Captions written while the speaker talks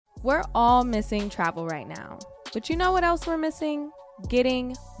We're all missing travel right now. But you know what else we're missing?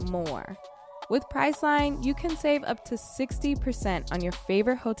 Getting more. With Priceline, you can save up to 60% on your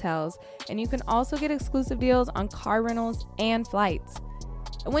favorite hotels, and you can also get exclusive deals on car rentals and flights.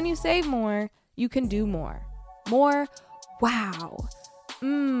 And when you save more, you can do more. More wow.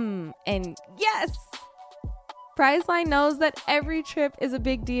 And yes! Priceline knows that every trip is a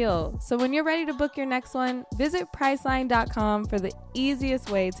big deal. So when you're ready to book your next one, visit Priceline.com for the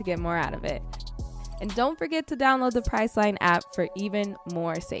easiest way to get more out of it. And don't forget to download the Priceline app for even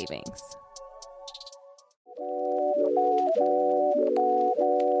more savings.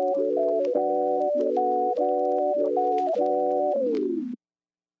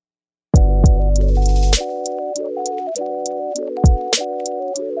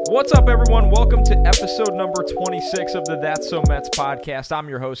 What's up, everyone? Welcome to episode number 26 of the That's So Mets podcast. I'm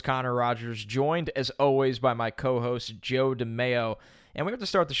your host, Connor Rogers, joined, as always, by my co-host, Joe DeMeo. And we have to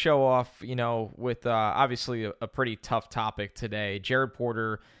start the show off, with obviously a pretty tough topic today. Jared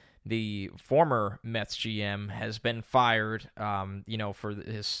Porter, the former Mets GM, has been fired, for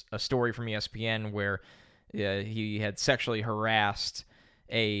a story from ESPN where he had sexually harassed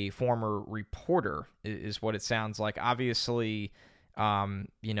a former reporter, is what it sounds like. Obviously,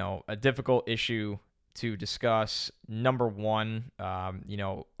 a difficult issue to discuss. Number one,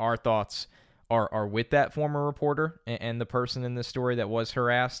 our thoughts are with that former reporter and the person in this story that was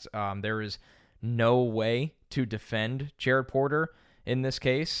harassed. There is no way to defend Jared Porter in this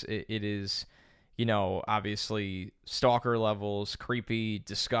case. It is, obviously stalker levels, creepy,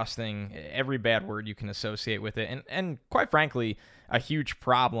 disgusting, every bad word you can associate with it. And quite frankly, a huge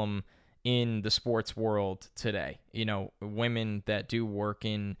problem in the sports world today. Women that do work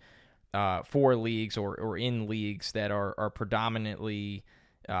in for leagues or in leagues that are predominantly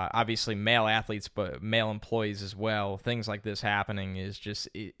obviously male athletes, but male employees as well. Things like this happening is just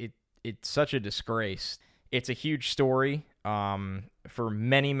it's such a disgrace. It's a huge story for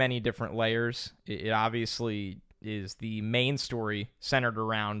many, many different layers. It obviously is the main story centered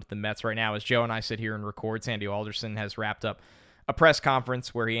around the Mets right now. As Joe and I sit here and record, Sandy Alderson has wrapped up a press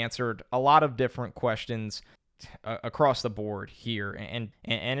conference where he answered a lot of different questions across the board here. And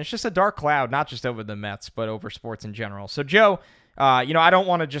it's just a dark cloud, not just over the Mets, but over sports in general. So, Joe, I don't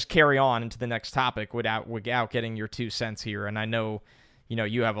want to just carry on into the next topic without getting your 2 cents here. And I know,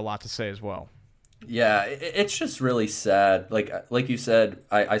 you have a lot to say as well. Yeah, it's just really sad. Like you said,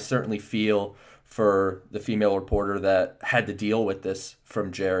 I certainly feel for the female reporter that had to deal with this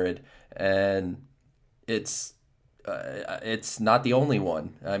from Jared. And it's not the only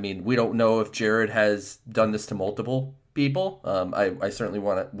one. I mean, we don't know if Jared has done this to multiple people. I certainly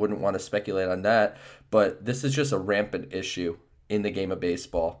wouldn't want to speculate on that, but this is just a rampant issue in the game of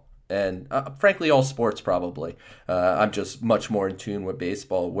baseball, and frankly, all sports probably. I'm just much more in tune with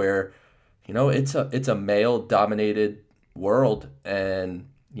baseball, where it's a male-dominated world, and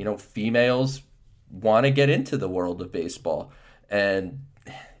females want to get into the world of baseball, and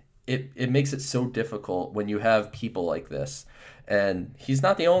it makes it so difficult when you have people like this. And he's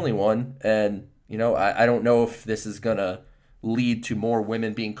not the only one. And, I don't know if this is going to lead to more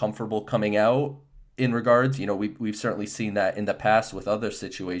women being comfortable coming out in regards. We've certainly seen that in the past with other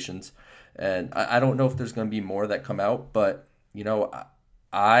situations. And I don't know if there's going to be more that come out. But,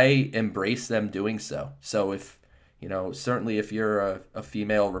 I embrace them doing so. So if, certainly if you're a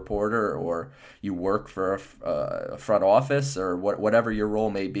female reporter or you work for a front office or whatever your role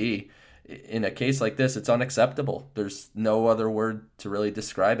may be, in a case like this, it's unacceptable. There's no other word to really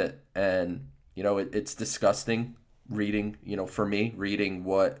describe it. And, it's disgusting reading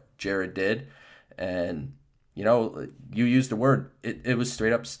what Jared did. And, you used the word, it was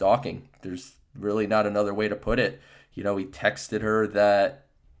straight up stalking. There's really not another way to put it. He texted her that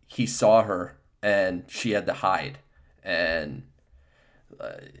he saw her and she had to hide. And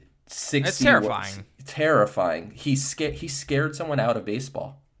 60 It's terrifying. Terrifying. He scared someone out of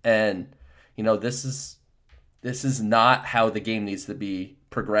baseball, and this is not how the game needs to be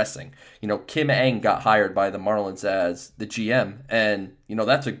progressing. Kim Ng got hired by the Marlins as the GM, and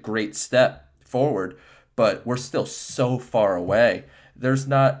that's a great step forward, but we're still so far away. There's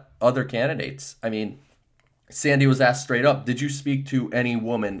not other candidates. I mean, Sandy was asked straight up, did you speak to any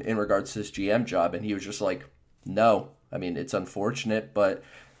woman in regards to this GM job? And he was just like, no. I mean, it's unfortunate, but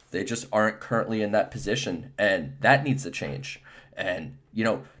they just aren't currently in that position, and that needs to change. And,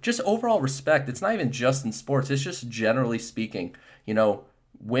 just overall respect. It's not even just in sports. It's just generally speaking,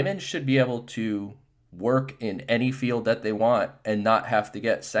 women should be able to work in any field that they want and not have to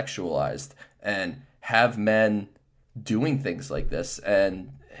get sexualized and have men doing things like this.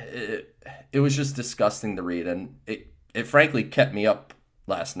 And it was just disgusting to read, and it frankly kept me up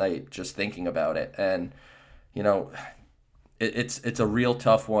last night just thinking about it. And, you know, it's a real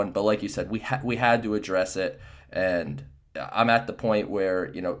tough one. But like you said, we had to address it. And I'm at the point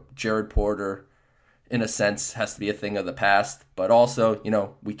where, you know, Jared Porter, in a sense, has to be a thing of the past. But also, you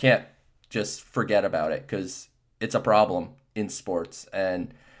know, we can't just forget about it because it's a problem in sports.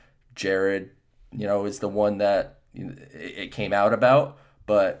 And Jared, you know, is the one that it came out about.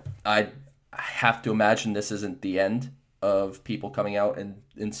 But I have to imagine this isn't the end of people coming out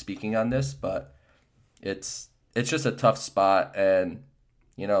and speaking on this. But it's just a tough spot. And,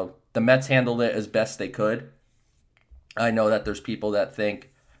 you know, the Mets handled it as best they could. I know that there's people that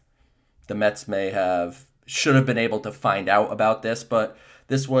think the Mets should have been able to find out about this, but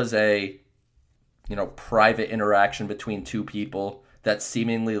this was a, you know, private interaction between two people that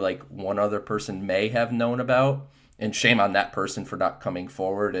seemingly like one other person may have known about, and shame on that person for not coming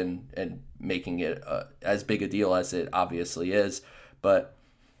forward and making it as big a deal as it obviously is. But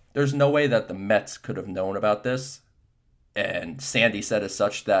there's no way that the Mets could have known about this. And Sandy said as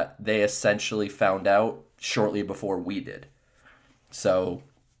such that they essentially found out shortly before we did. So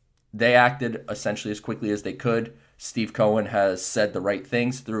they acted essentially as quickly as they could. Steve Cohen has said the right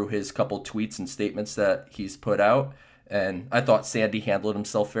things through his couple tweets and statements that he's put out. And I thought Sandy handled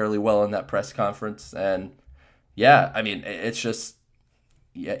himself fairly well in that press conference. And yeah, I mean, it's just,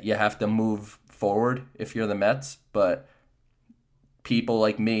 you have to move forward if you're the Mets. But people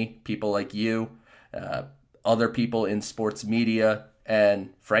like me, people like you, other people in sports media, and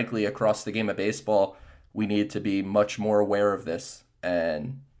frankly across the game of baseball, we need to be much more aware of this.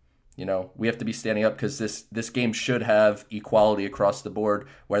 And, you know, we have to be standing up because this game should have equality across the board,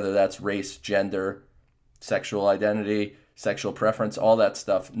 whether that's race, gender, sexual identity, sexual preference, all that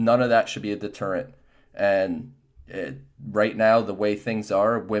stuff. None of that should be a deterrent. And right now, the way things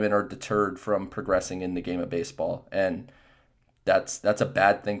are, women are deterred from progressing in the game of baseball. And that's a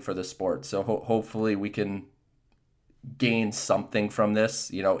bad thing for the sport. So hopefully we can gain something from this.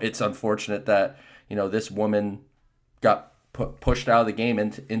 You know, it's unfortunate that, you know, this woman got pushed out of the game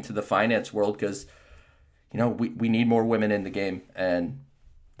into the finance world because, you know, we need more women in the game, and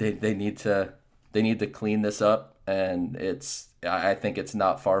they need to clean this up. And I think it's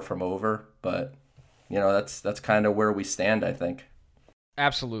not far from over, but, you know, that's kind of where we stand, I think.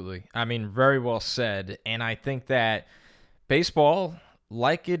 Absolutely. I mean, very well said. And I think that baseball,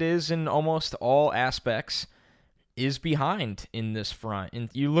 like it is in almost all aspects, is behind in this front. And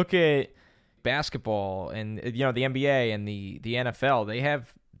you look at basketball and, you know, the NBA and the NFL,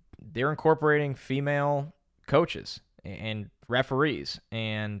 they're incorporating female coaches and referees.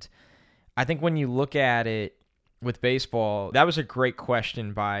 And I think when you look at it with baseball, that was a great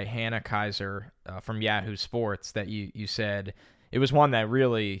question by Hannah Kaiser from Yahoo Sports that you said. It was one that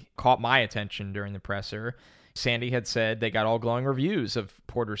really caught my attention during the presser. Sandy had said they got all glowing reviews of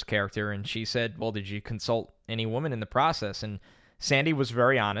Porter's character, and she said, well, did you consult any woman in the process? And Sandy was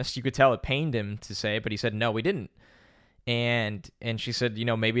very honest. You could tell it pained him to say it, but he said, no, we didn't. And she said, you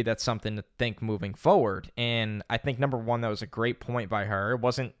know, maybe that's something to think moving forward. And I think, number one, that was a great point by her.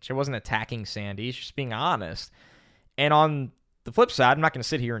 She wasn't attacking Sandy. She's just being honest. And on the flip side, I'm not going to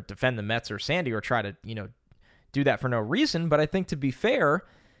sit here and defend the Mets or Sandy or try to, you know, do that for no reason. But I think, to be fair,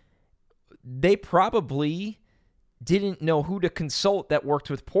 they probably didn't know who to consult that worked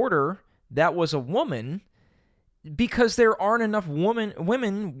with Porter that was a woman, because there aren't enough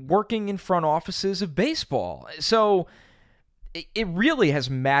women working in front offices of baseball. So it really has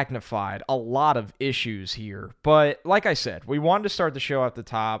magnified a lot of issues here. But like I said, we wanted to start the show at the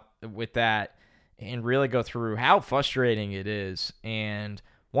top with that and really go through how frustrating it is. And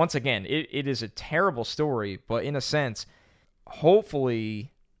once again, it is a terrible story, but in a sense,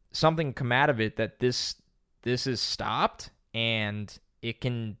 hopefully something come out of it that this is stopped and it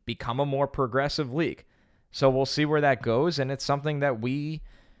can become a more progressive league. So we'll see where that goes, and it's something that we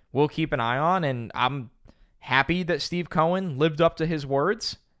will keep an eye on. And I'm happy that Steve Cohen lived up to his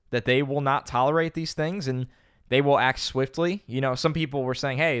words, that they will not tolerate these things and they will act swiftly. You know, some people were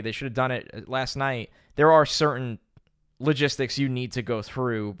saying, hey, they should have done it last night. There are certain logistics you need to go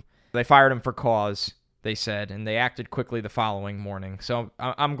through. They fired him for cause, they said, and they acted quickly the following morning. So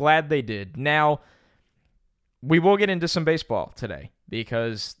I'm glad they did. Now, we will get into some baseball today,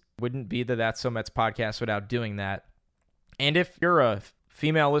 because wouldn't be the That's So Mets podcast without doing that. And if you're a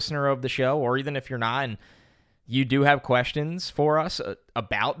female listener of the show, or even if you're not, and you do have questions for us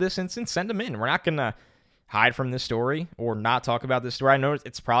about this instance, send them in. We're not going to hide from this story or not talk about this story. I know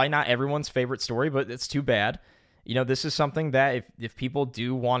it's probably not everyone's favorite story, but it's too bad. You know, this is something that if people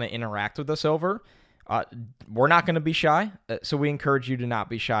do want to interact with us over, we're not going to be shy. So we encourage you to not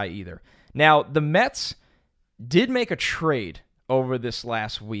be shy either. Now, the Mets did make a trade over this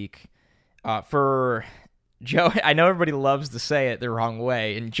last week. For Joe, I know everybody loves to say it the wrong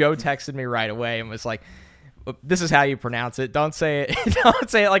way, and Joe texted me right away and was like, "This is how you pronounce it. Don't say it. Don't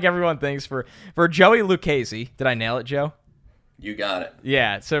say it like everyone thinks." For Joey Lucchesi, did I nail it, Joe? You got it.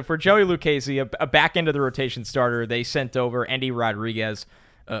 Yeah. So for Joey Lucchesi, a back end of the rotation starter, they sent over Endy Rodriguez,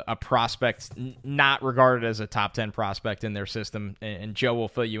 a prospect not regarded as a top 10 prospect in their system, and Joe will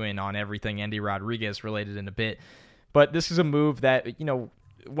fill you in on everything Endy Rodriguez related in a bit. But this is a move that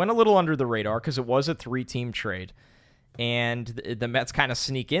went a little under the radar because it was a 3-team trade. And the Mets kind of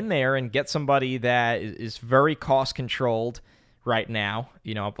sneak in there and get somebody that is very cost-controlled right now,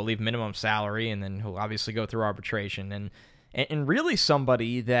 I believe minimum salary, and then he'll obviously go through arbitration. And really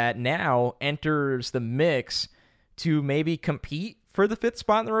somebody that now enters the mix to maybe compete for the 5th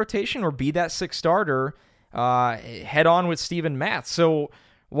spot in the rotation or be that 6th starter head-on with Steven Matz. So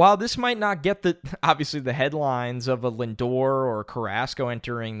while this might not get obviously the headlines of a Lindor or Carrasco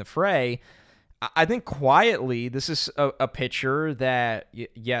entering the fray, I think quietly this is a pitcher that,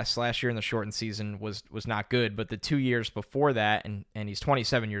 yes, last year in the shortened season was not good, but the 2 years before that, and he's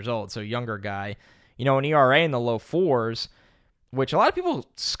 27 years old, so younger guy, an ERA in the low 4s, which a lot of people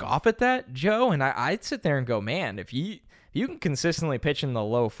scoff at that, Joe, and I'd sit there and go, man, if you can consistently pitch in the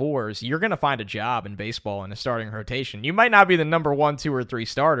low 4s, you're going to find a job in baseball in a starting rotation. You might not be the number 1, 2, or 3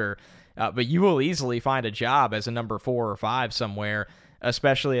 starter, but you will easily find a job as a number 4 or 5 somewhere,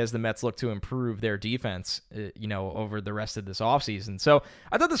 especially as the Mets look to improve their defense, over the rest of this offseason. So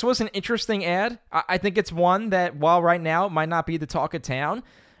I thought this was an interesting ad. I think it's one that, while right now it might not be the talk of town,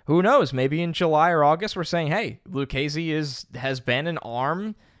 who knows? Maybe in July or August we're saying, hey, Lucchesi has been an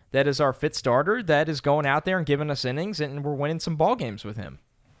arm that is our 5th starter that is going out there and giving us innings, and we're winning some ball games with him.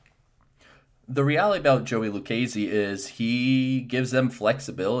 The reality about Joey Lucchesi is he gives them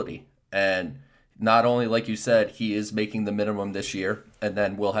flexibility. And not only, like you said, he is making the minimum this year, and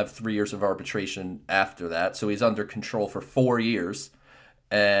then we'll have 3 years of arbitration after that. So he's under control for 4 years.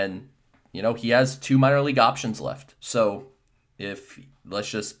 And, he has 2 minor league options left. So if let's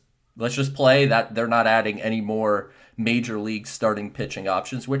just play that they're not adding any more major league starting pitching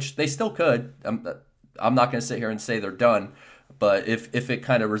options, which they still could. I'm not going to sit here and say they're done, but if it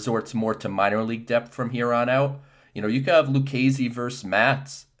kind of resorts more to minor league depth from here on out, you could have Lucchesi versus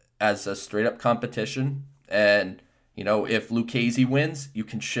Matz as a straight up competition, and if Lucchesi wins, you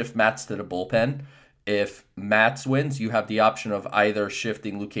can shift Matz to the bullpen. If Matz wins, you have the option of either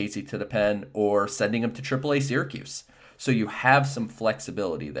shifting Lucchesi to the pen or sending him to AAA Syracuse. So you have some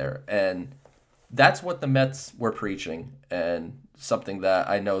flexibility there, and that's what the Mets were preaching, and something that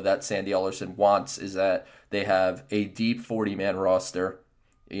I know that Sandy Alderson wants is that they have a deep 40-man roster,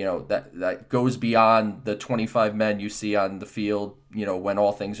 that goes beyond the 25 men you see on the field, when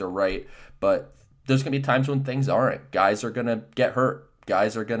all things are right. But there's going to be times when things aren't. Guys are going to get hurt.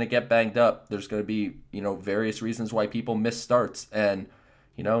 Guys are going to get banged up. There's going to be, various reasons why people miss starts. And,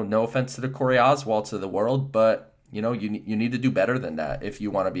 no offense to the Corey Oswalds of the world, but you need to do better than that if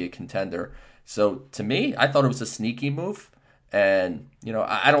you want to be a contender. So to me, I thought it was a sneaky move. And,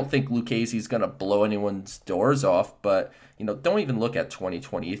 I don't think Lucchesi's going to blow anyone's doors off, but, don't even look at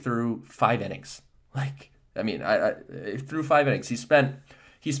 2020 through 5 innings. Through 5 innings,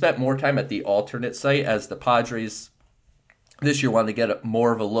 he spent more time at the alternate site as the Padres this year wanted to get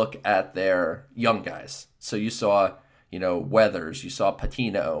more of a look at their young guys. So you saw, Weathers, you saw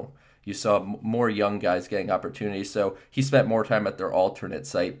Patino, you saw more young guys getting opportunities. So he spent more time at their alternate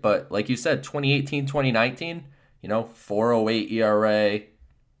site. But like you said, 2018, 2019, 4.08 ERA,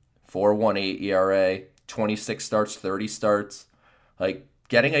 4.18 ERA, 26 starts, 30 starts. Like,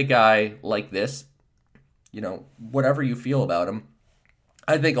 getting a guy like this, whatever you feel about him,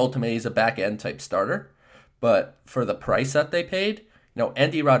 I think ultimately he's a back-end type starter. But for the price that they paid,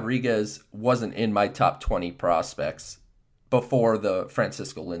 Endy Rodriguez wasn't in my top 20 prospects before the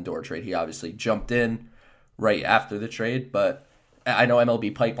Francisco Lindor trade. He obviously jumped in right after the trade, but I know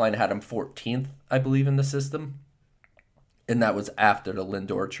MLB Pipeline had him 14th, I believe, in the system. And that was after the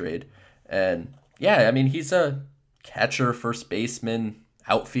Lindor trade. And yeah, he's a catcher, first baseman,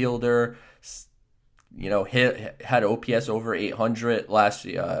 outfielder, had OPS over 800 last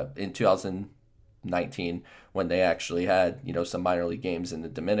year in 2019 when they actually had, some minor league games in the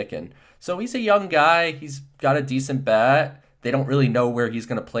Dominican. So he's a young guy. He's got a decent bat. They don't really know where he's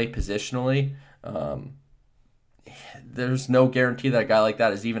going to play positionally. There's no guarantee that a guy like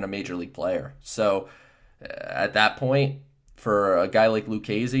that is even a major league player. So at that point, for a guy like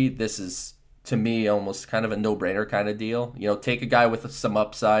Lucchesi, this is, to me, almost kind of a no-brainer kind of deal. Take a guy with some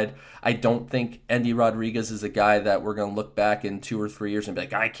upside. I don't think Endy Rodriguez is a guy that we're going to look back in 2 or 3 years and be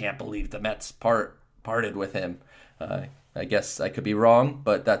like, I can't believe the Mets parted with him. I guess I could be wrong,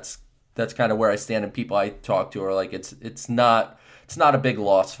 but that's kind of where I stand. And people I talk to are like, it's not a big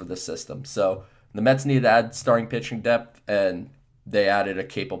loss for the system. So the Mets needed to add starting pitching depth, and they added a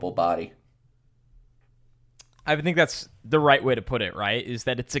capable body. I think that's the right way to put it, right? Is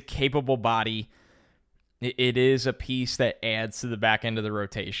that it's a capable body. It is a piece that adds to the back end of the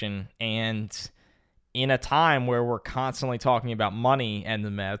rotation. And in a time where we're constantly talking about money and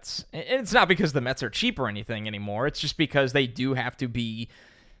the Mets, and it's not because the Mets are cheap or anything anymore. It's just because they do have to be,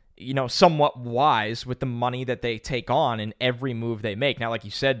 somewhat wise with the money that they take on in every move they make. Now, like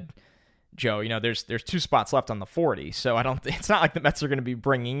you said, Joe, there's 2 spots left on the 40, so it's not like the Mets are going to be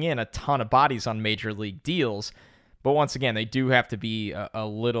bringing in a ton of bodies on major league deals. But once again, they do have to be a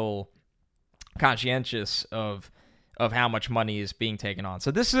little conscientious of how much money is being taken on.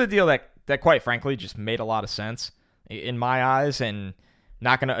 So this is a deal that quite frankly just made a lot of sense in my eyes, and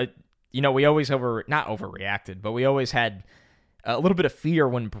not going to, we always not overreacted, but we always had a little bit of fear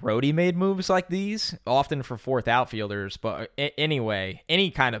when Brody made moves like these, often for fourth outfielders. But anyway,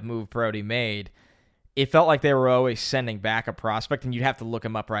 any kind of move Brody made, it felt like they were always sending back a prospect, and you'd have to look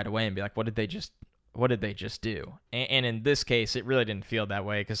him up right away and be like, what did they just do? And in this case, it really didn't feel that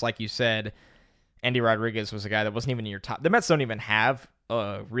way, because like you said, Andy Rodriguez was a guy that wasn't even in your top. The Mets don't even have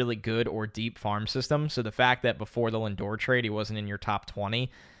a really good or deep farm system, so the fact that before the Lindor trade he wasn't in your top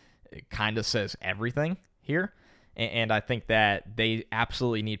 20, it kind of says everything here. And I think that they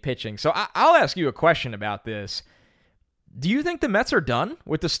absolutely need pitching. So I'll ask you a question about this. Do you think the Mets are done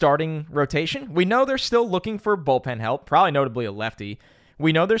with the starting rotation? We know they're still looking for bullpen help, probably notably a lefty.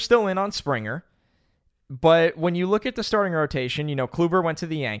 We know they're still in on Springer. But when you look at the starting rotation, Kluber went to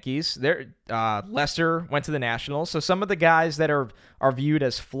the Yankees. Lester went to the Nationals. So some of the guys that are viewed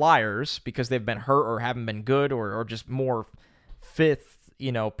as flyers because they've been hurt or haven't been good or just more fifth,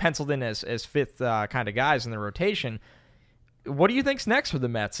 penciled in as fifth kind of guys in the rotation. What do you think's next for the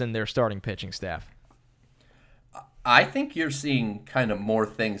Mets and their starting pitching staff? I think you're seeing kind of more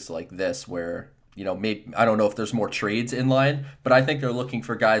things like this where, maybe, I don't know if there's more trades in line, but I think they're looking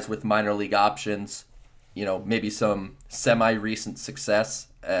for guys with minor league options, maybe some semi-recent success,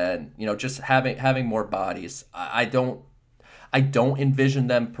 and, just having more bodies. I don't envision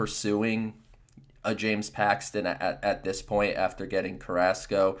them pursuing a James Paxton at this point after getting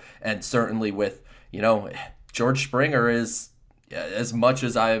Carrasco, and certainly with, George Springer is, as much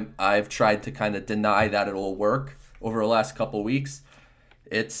as I've tried to kind of deny that it'll work over the last couple of weeks,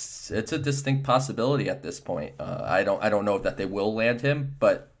 it's a distinct possibility at this point. I don't know that they will land him,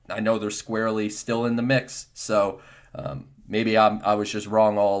 but I know they're squarely still in the mix. So maybe I was just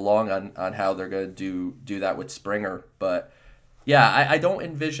wrong all along on how they're going to do that with Springer. But yeah, I don't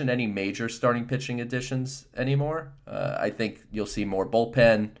envision any major starting pitching additions anymore. I think you'll see more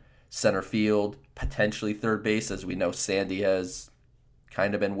bullpen, center field, potentially third base, as we know Sandy has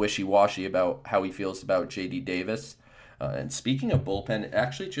kind of been wishy-washy about how he feels about J.D. Davis. And speaking of bullpen, it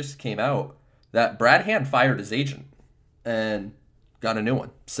actually just came out that Brad Hand fired his agent and got a new one.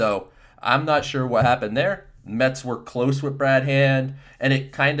 So I'm not sure what happened there. Mets were close with Brad Hand, and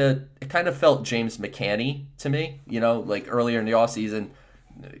it kind of felt James McCanny to me. Like earlier in the offseason,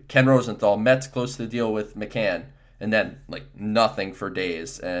 Ken Rosenthal, Mets close to the deal with McCann, and then like nothing for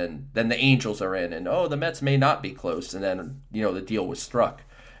days, and then the Angels are in, and the Mets may not be close, and then the deal was struck,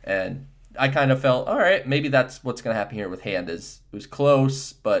 and I kind of felt, all right, maybe that's what's going to happen here with Hand. Is it was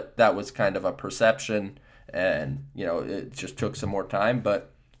close, but that was kind of a perception, and it just took some more time, but.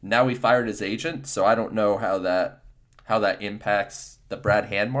 Now he fired his agent, so I don't know how that impacts the Brad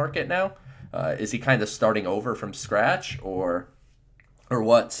Hand market now. Is he kind of starting over from scratch or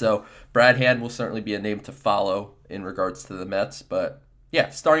what? So Brad Hand will certainly be a name to follow in regards to the Mets. But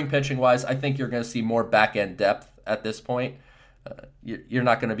yeah, starting pitching wise, I think you're going to see more back end depth at this point. You're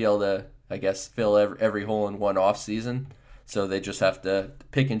not going to be able to, I guess, fill every hole in one off season. So they just have to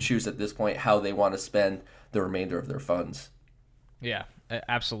pick and choose at this point how they want to spend the remainder of their funds. Yeah.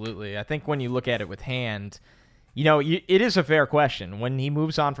 Absolutely. I think when you look at it with Hand, it is a fair question. When he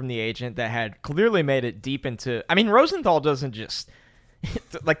moves on from the agent that had clearly made it deep into... I mean, Rosenthal doesn't just...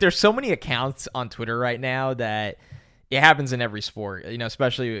 like, there's so many accounts on Twitter right now that it happens in every sport.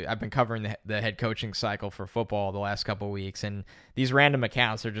 Especially I've been covering the head coaching cycle for football the last couple of weeks, and these random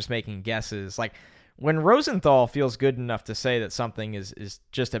accounts are just making guesses. Like, when Rosenthal feels good enough to say that something is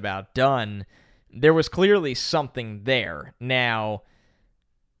just about done, there was clearly something there. Now...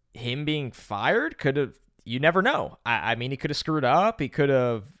 him being fired could have, you never know. I mean, he could have screwed up.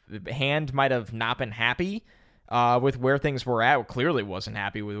 Hand might have not been happy with where things were at. Well, clearly wasn't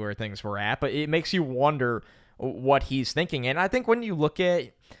happy with where things were at, but it makes you wonder what he's thinking. And I think when you look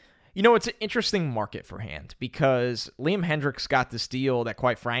at, It's an interesting market for Hand because Liam Hendriks got this deal that,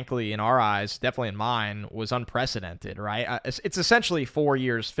 quite frankly, in our eyes, definitely in mine, was unprecedented, right? It's essentially 4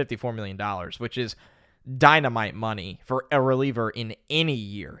 years, $54 million, which is dynamite money for a reliever in any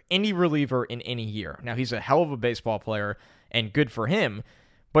year, any reliever in any year. Now, he's a hell of a baseball player, and good for him.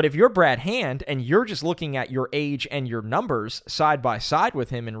 But if you're Brad Hand and you're just looking at your age and your numbers side by side with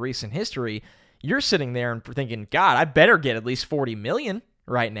him in recent history, you're sitting there and thinking, God, I better get at least $40 million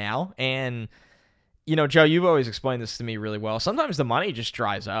right now. And, Joe, you've always explained this to me really well. Sometimes the money just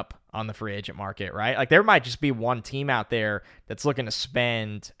dries up on the free agent market, right? Like there might just be one team out there that's looking to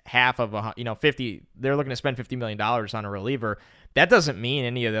spend half of they're looking to spend $50 million on a reliever. That doesn't mean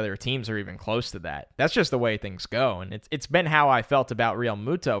any of the other teams are even close to that. That's just the way things go. And it's been how I felt about Real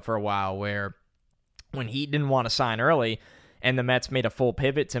Muto for a while, where when he didn't want to sign early and the Mets made a full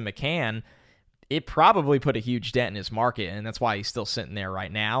pivot to McCann, it probably put a huge dent in his market, and that's why he's still sitting there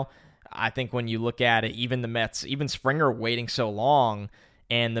right now. I think when you look at it, even the Mets, even Springer waiting so long,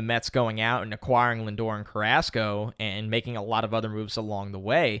 and the Mets going out and acquiring Lindor and Carrasco and making a lot of other moves along the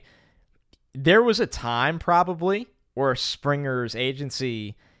way, there was a time probably where Springer's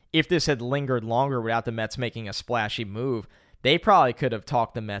agency, if this had lingered longer without the Mets making a splashy move, they probably could have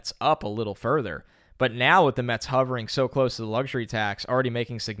talked the Mets up a little further. But now with the Mets hovering so close to the luxury tax, already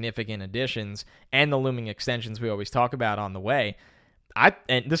making significant additions, and the looming extensions we always talk about on the way,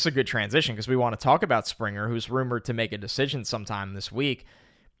 and this is a good transition because we want to talk about Springer, who's rumored to make a decision sometime this week.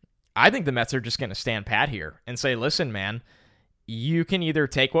 I think the Mets are just going to stand pat here and say, listen, man, you can either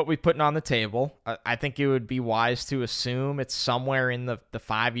take what we're putting on the table. I think it would be wise to assume it's somewhere in the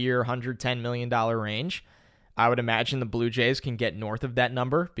 5-year, $110 million range. I would imagine the Blue Jays can get north of that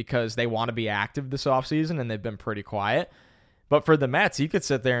number because they want to be active this offseason and they've been pretty quiet. But for the Mets, you could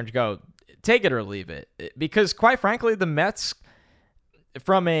sit there and go, take it or leave it. Because quite frankly, the Mets,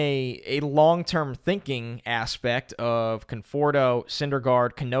 from a long-term thinking aspect of Conforto,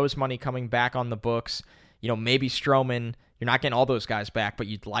 Syndergaard, Cano's money coming back on the books, maybe Stroman, you're not getting all those guys back, but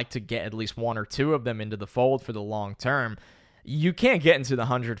you'd like to get at least one or two of them into the fold for the long term. You can't get into the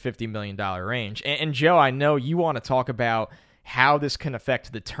 $150 million range. And Joe, I know you want to talk about how this can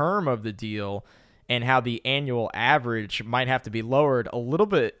affect the term of the deal and how the annual average might have to be lowered a little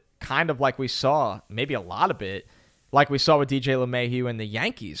bit, kind of like we saw, maybe a lot of it, like we saw with DJ LeMahieu and the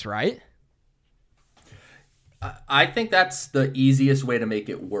Yankees, right? I think that's the easiest way to make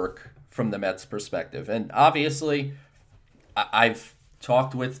it work from the Mets' perspective. And obviously, I've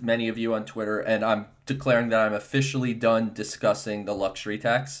talked with many of you on Twitter, and I'm declaring that I'm officially done discussing the luxury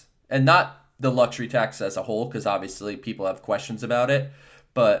tax. And not the luxury tax as a whole, because obviously people have questions about it.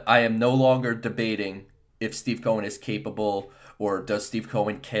 But I am no longer debating if Steve Cohen is capable or does Steve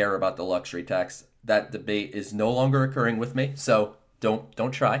Cohen care about the luxury tax. That debate is no longer occurring with me, so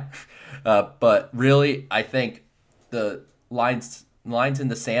don't try. But really, I think the lines in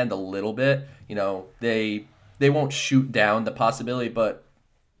the sand a little bit. They won't shoot down the possibility, but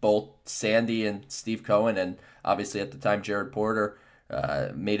both Sandy and Steve Cohen, and obviously at the time Jared Porter,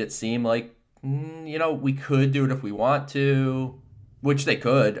 made it seem like, we could do it if we want to, which they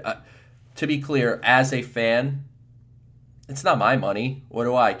could. To be clear, as a fan, it's not my money. What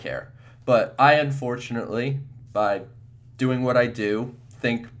do I care? But I, unfortunately, by doing what I do,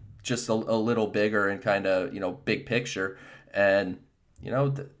 think just a little bigger and kind of, big picture. And,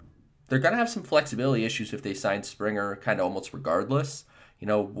 they're going to have some flexibility issues if they sign Springer kind of almost regardless.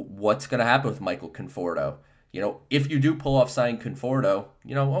 What's going to happen with Michael Conforto? If you do pull off signing Conforto,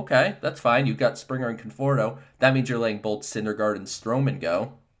 okay, that's fine. You've got Springer and Conforto. That means you're letting both Syndergaard and Stroman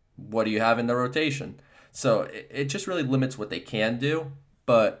go. What do you have in the rotation? So it just really limits what they can do.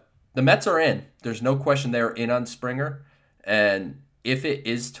 But the Mets are in. There's no question they're in on Springer. And if it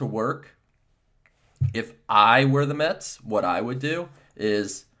is to work, if I were the Mets, what I would do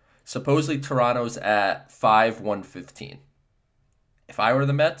is, supposedly Toronto's at 5/115. If I were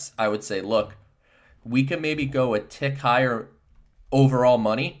the Mets, I would say, look, we can maybe go a tick higher overall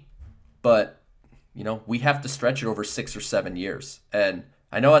money, but, we have to stretch it over 6 or 7 years. And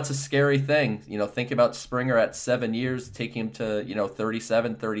I know that's a scary thing. Think about Springer at 7 years, taking him to,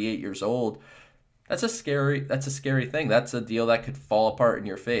 37, 38 years old. That's a scary thing. That's a deal that could fall apart in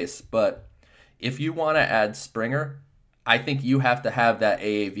your face. But if you want to add Springer, I think you have to have that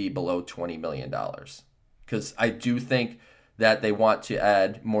AAV below $20 million. Because I do think that they want to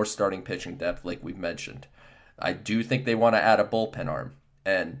add more starting pitching depth, like we've mentioned. I do think they want to add a bullpen arm.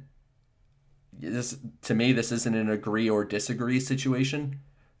 And this, to me, this isn't an agree or disagree situation.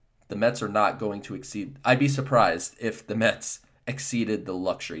 The Mets are not going to exceed. I'd be surprised if the Mets exceeded the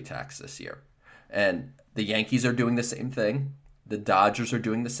luxury tax this year. And the Yankees are doing the same thing. The Dodgers are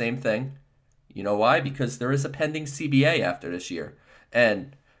doing the same thing. You know why? Because there is a pending CBA after this year.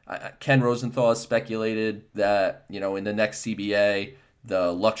 And Ken Rosenthal has speculated that, in the next CBA,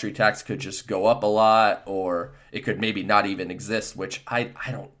 the luxury tax could just go up a lot, or it could maybe not even exist, which I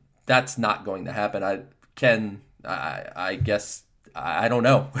don't, that's not going to happen. I guess, I don't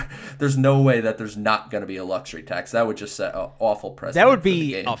know. There's no way that there's not going to be a luxury tax. That would just set an awful precedent. That would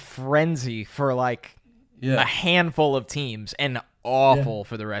be a frenzy for a handful of teams and awful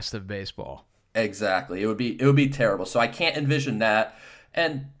for the rest of baseball. Exactly. It would be terrible. So I can't envision that.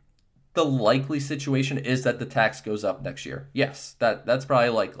 And the likely situation is that the tax goes up next year. Yes, that's probably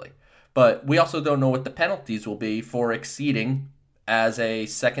likely. But we also don't know what the penalties will be for exceeding as a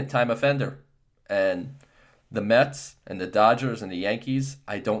second-time offender. And the Mets and the Dodgers and the Yankees,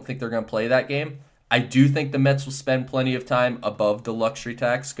 I don't think they're going to play that game. I do think the Mets will spend plenty of time above the luxury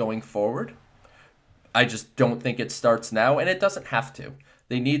tax going forward. I just don't think it starts now, and it doesn't have to.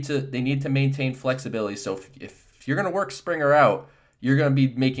 They need to maintain flexibility. So if you're going to work Springer out, you're going to be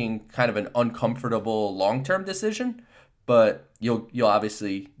making kind of an uncomfortable long-term decision, but you'll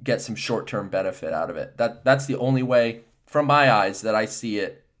obviously get some short-term benefit out of it. That's the only way, from my eyes, that I see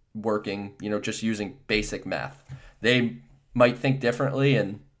it working, just using basic math. They might think differently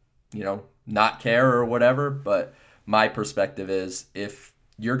and, not care or whatever, but my perspective is if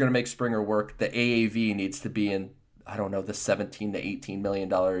you're going to make Springer work, the AAV needs to be in, I don't know, the $17 to $18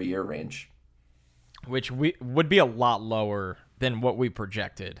 million a year range. Which would be a lot lower than what we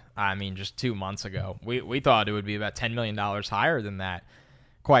projected. I mean, just 2 months ago. We thought it would be about $10 million higher than that,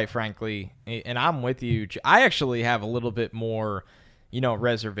 quite frankly. And I'm with you. I actually have a little bit more,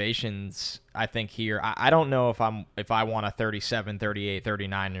 reservations, I think, here. I don't know if I want a 37, 38,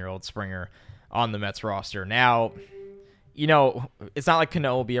 39-year-old Springer on the Mets roster. Now, it's not like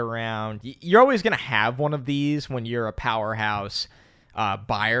Cano will be around. You're always going to have one of these when you're a powerhouse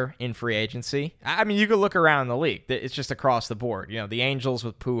buyer in free agency. I mean, you could look around the league. It's just across the board. The Angels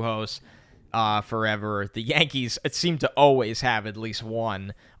with Pujols forever. The Yankees seem to always have at least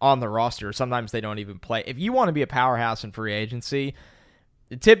one on the roster. Sometimes they don't even play. If you want to be a powerhouse in free agency,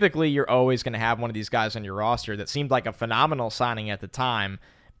 typically you're always going to have one of these guys on your roster that seemed like a phenomenal signing at the time,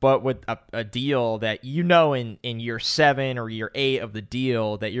 but with a deal that in year 7 or year 8 of the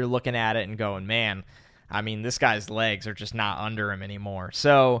deal that you're looking at it and going, man, I mean, this guy's legs are just not under him anymore.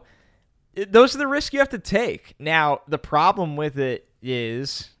 So those are the risks you have to take. Now, the problem with it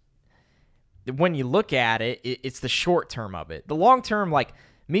is when you look at it, it's the short term of it. The long term, like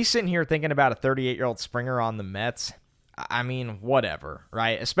me sitting here thinking about a 38-year-old Springer on the Mets, I mean, whatever,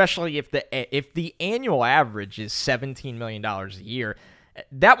 right? Especially if the annual average is $17 million a year,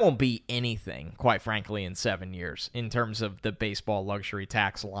 that won't be anything, quite frankly, in 7 years in terms of the baseball luxury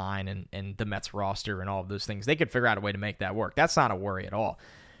tax line and the Mets roster and all of those things. They could figure out a way to make that work. That's not a worry at all.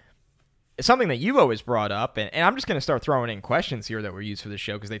 It's something that you've always brought up, and I'm just going to start throwing in questions here that were used for the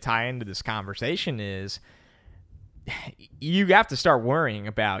show because they tie into this conversation, is you have to start worrying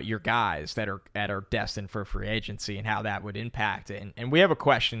about your guys that are destined for free agency and how that would impact it. And we have a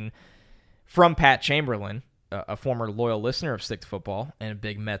question from Pat Chamberlain, a former loyal listener of Stick to Football and a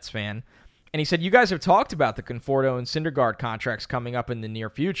big Mets fan. And he said, you guys have talked about the Conforto and Syndergaard contracts coming up in the near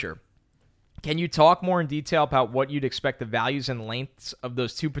future. Can you talk more in detail about what you'd expect the values and lengths of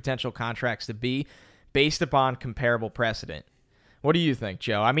those two potential contracts to be based upon comparable precedent? What do you think,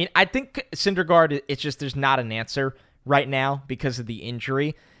 Joe? I mean, I think Syndergaard, it's just there's not an answer right now because of the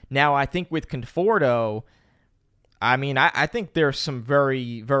injury. Now, I think with Conforto, I mean, I think there's some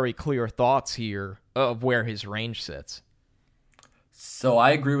very, very clear thoughts here of where his range sits. So I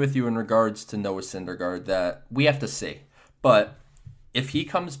agree with you in regards to Noah Syndergaard that we have to see. But if he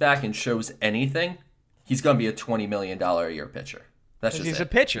comes back and shows anything, he's going to be a $20 million a year pitcher. That's just he's it. A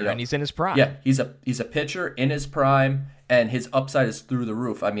pitcher, and he's in his prime. Yeah, he's a pitcher in his prime, and his upside is through the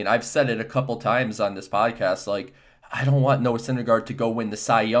roof. I mean, I've said it a couple times on this podcast, like, I don't want Noah Syndergaard to go win the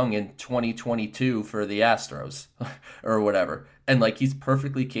Cy Young in 2022 for the Astros or whatever. And, like, he's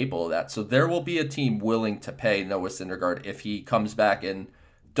perfectly capable of that. So there will be a team willing to pay Noah Syndergaard if he comes back and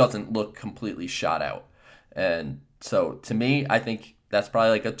doesn't look completely shot out. And so, to me, I think that's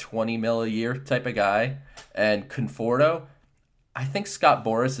probably like a $20 million a year type of guy. And Conforto, I think Scott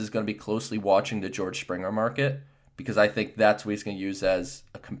Boras is going to be closely watching the George Springer market because I think that's what he's going to use as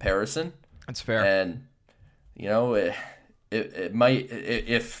a comparison. That's fair. And, you know, it might,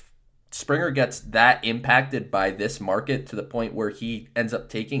 if Springer gets that impacted by this market to the point where he ends up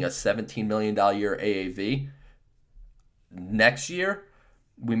taking a $17 million a year AAV, next year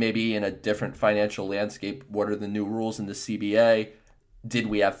we may be in a different financial landscape. What are the new rules in the CBA? did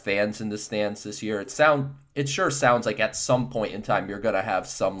we have fans in the stands this year? It sure sounds like at some point in time you're going to have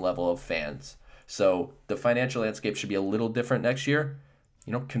some level of fans. So the financial landscape should be a little different next year.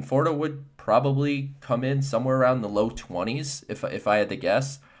 Conforto would probably come in somewhere around the low 20s if I had to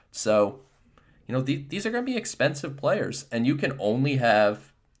guess. So, these are going to be expensive players, and you can only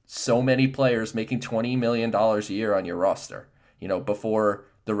have so many players making $20 million a year on your roster, before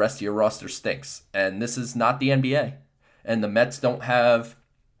the rest of your roster stinks. And this is not the NBA. And the Mets don't have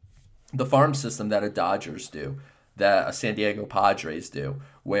the farm system that a Dodgers do, that a San Diego Padres do,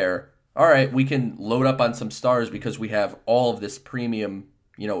 where, all right, we can load up on some stars because we have all of this premium,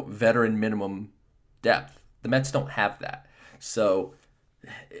 veteran minimum depth. The Mets don't have that. So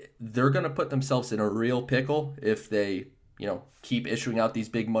they're going to put themselves in a real pickle if they, keep issuing out these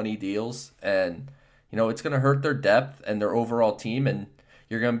big money deals. And, it's going to hurt their depth and their overall team. And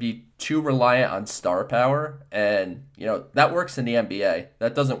you're going to be too reliant on star power. And, that works in the NBA.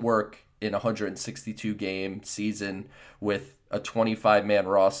 That doesn't work in a 162-game season with a 25-man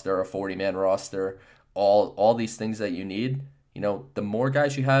roster, a 40-man roster, all these things that you need. The more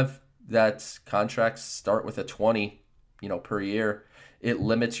guys you have that contracts start with a 20, per year, it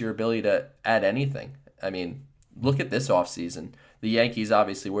limits your ability to add anything. I mean, look at this offseason. The Yankees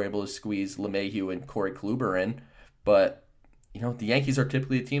obviously were able to squeeze LeMahieu and Corey Kluber in, but, the Yankees are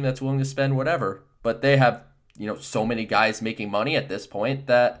typically a team that's willing to spend whatever, but they have, so many guys making money at this point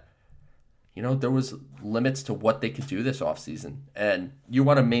that, there was limits to what they could do this offseason. And you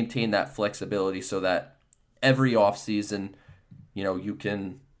want to maintain that flexibility so that every offseason, you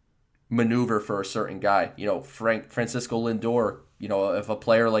can maneuver for a certain guy. Francisco Lindor, if a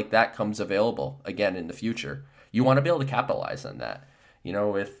player like that comes available again in the future, you want to be able to capitalize on that.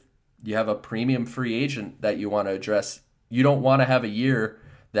 If you have a premium free agent that you want to address, you don't want to have a year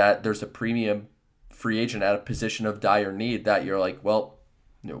that there's a premium free agent at a position of dire need that you're like, well,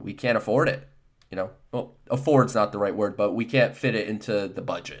 we can't afford it. Well, afford's not the right word, but we can't fit it into the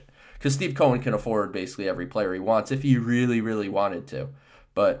budget. Because Steve Cohen can afford basically every player he wants if he really, really wanted to.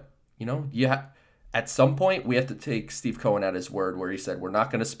 But, at some point, we have to take Steve Cohen at his word where he said, we're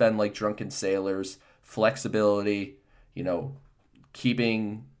not going to spend like drunken sailors, flexibility,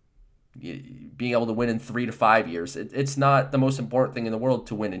 being able to win in 3 to 5 years. It's not the most important thing in the world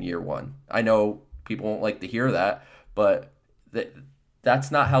to win in year one. I know people won't like to hear that, but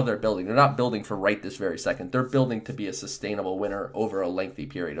that's not how they're building. They're not building for right this very second. They're building to be a sustainable winner over a lengthy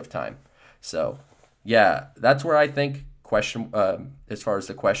period of time. So, yeah, that's where I think as far as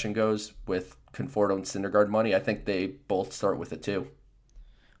the question goes with Conforto and Syndergaard money, I think they both start with a 2.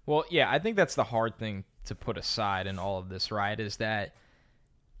 Well, yeah, I think that's the hard thing to put aside in all of this, right, is that,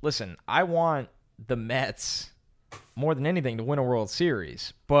 listen, I want the Mets more than anything to win a World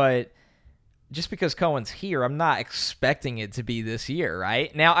Series, but just because Cohen's here, I'm not expecting it to be this year,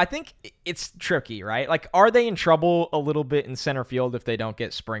 right? Now, I think it's tricky, right? Like, are they in trouble a little bit in center field if they don't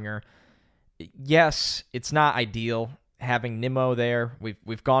get Springer? Yes, it's not ideal having Nimmo there.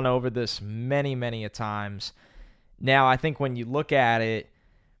 We've gone over this many, many a times. Now, I think when you look at it,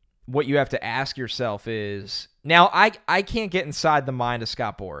 what you have to ask yourself is, now, I can't get inside the mind of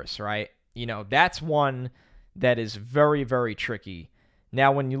Scott Boras, right? That's one that is very, very tricky.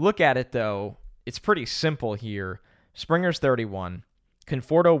 Now, when you look at it, though, it's pretty simple here. Springer's 31.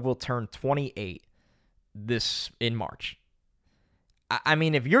 Conforto will turn 28 in March. I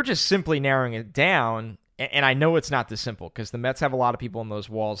mean, if you're just simply narrowing it down, and I know it's not this simple because the Mets have a lot of people on those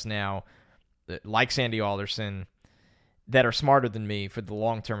walls now, like Sandy Alderson, that are smarter than me for the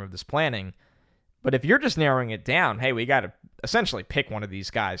long term of this planning. But if you're just narrowing it down, hey, we got to essentially pick one of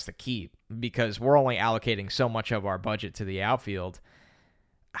these guys to keep because we're only allocating so much of our budget to the outfield.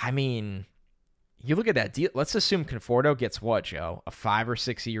 I mean, you look at that deal. Let's assume Conforto gets what, Joe? A 5 or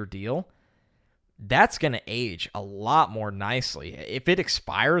 6 year deal? That's going to age a lot more nicely. If it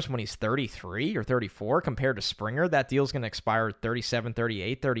expires when he's 33 or 34 compared to Springer, that deal's going to expire at 37,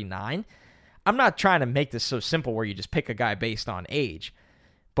 38, 39. I'm not trying to make this so simple where you just pick a guy based on age,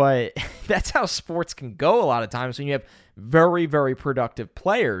 but that's how sports can go a lot of times when you have very, very productive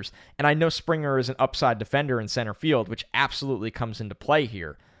players. And I know Springer is an upside defender in center field, which absolutely comes into play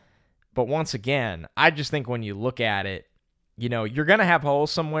here. But once again, I just think when you look at it, you're going to have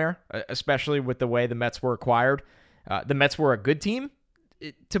holes somewhere, especially with the way the Mets were acquired. The Mets were a good team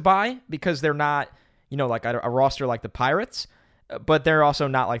to buy because they're not, like a roster like the Pirates, but they're also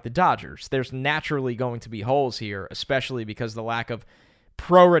not like the Dodgers. There's naturally going to be holes here, especially because of the lack of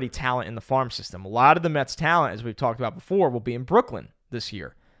pro-ready talent in the farm system. A lot of the Mets' talent, as we've talked about before, will be in Brooklyn this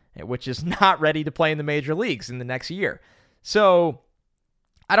year, which is not ready to play in the major leagues in the next year. So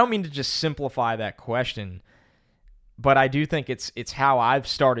I don't mean to just simplify that question, but I do think it's how I've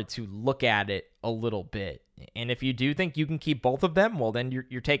started to look at it a little bit. And if you do think you can keep both of them, well, then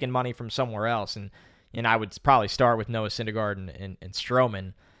you're taking money from somewhere else. And I would probably start with Noah Syndergaard and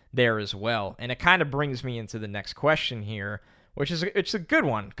Stroman there as well. And it kind of brings me into the next question here, which is it's a good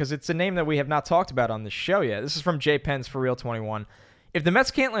one because it's a name that we have not talked about on this show yet. This is from Jay Penn's For Real 21. If the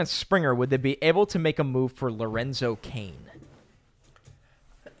Mets can't land Springer, would they be able to make a move for Lorenzo Cain?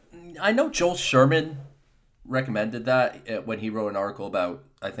 I know Joel Sherman recommended that when he wrote an article about,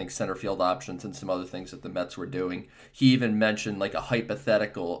 I think, center field options and some other things that the Mets were doing. He even mentioned like a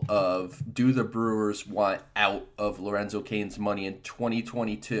hypothetical of, do the Brewers want out of Lorenzo Cain's money in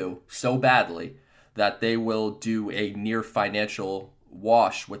 2022 so badly that they will do a near financial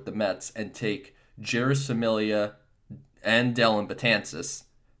wash with the Mets and take Jeurys Familia and Dellin Betances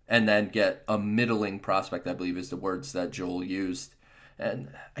and then get a middling prospect, I believe is the words that Joel used. And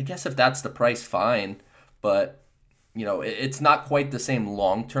I guess if that's the price, fine. But, you know, it's not quite the same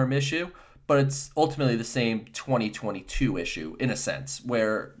long-term issue, but it's ultimately the same 2022 issue in a sense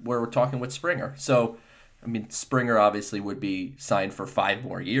where we're talking with Springer. So, I mean, Springer obviously would be signed for 5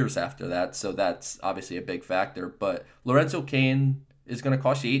 more years after that, so that's obviously a big factor. But Lorenzo Cain is going to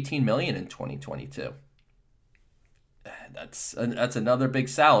cost you $18 million in 2022. That's another big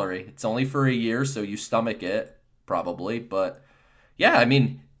salary. It's only for a year, so you stomach it probably. But yeah, I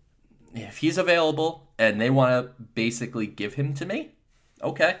mean, if he's available and they want to basically give him to me,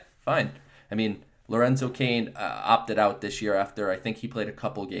 okay, fine. I mean, Lorenzo Cain opted out this year after I think he played a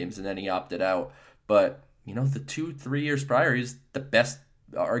couple games and then he opted out. But, you know, the 2-3 years prior, he's the best,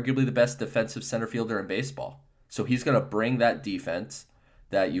 arguably the best defensive center fielder in baseball. So he's going to bring that defense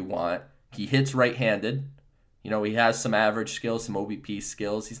that you want. He hits right-handed. You know, he has some average skills, some OBP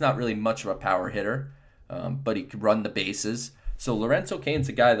skills. He's not really much of a power hitter, but he can run the bases. So Lorenzo Cain's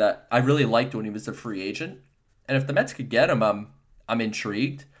a guy that I really liked when he was a free agent. And if the Mets could get him, I'm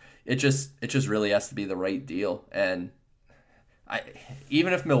intrigued. It just really has to be the right deal. And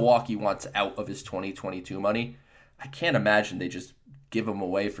even if Milwaukee wants out of his 2022 money, I can't imagine they just give him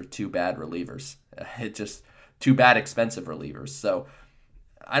away for 2 bad relievers. It's just 2 bad expensive relievers. So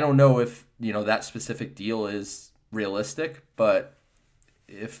I don't know if, you know, that specific deal is realistic, but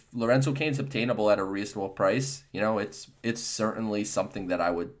if Lorenzo Cain's obtainable at a reasonable price, you know, it's certainly something that I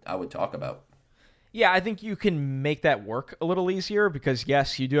would talk about. Yeah, I think you can make that work a little easier because,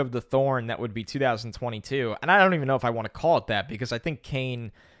 yes, you do have the thorn that would be 2022. And I don't even know if I want to call it that because I think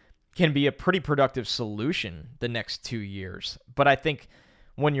Cain can be a pretty productive solution the next 2 years. But I think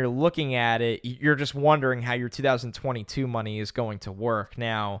when you're looking at it, you're just wondering how your 2022 money is going to work.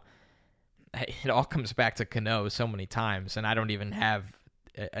 Now, it all comes back to Cano so many times, and I don't even have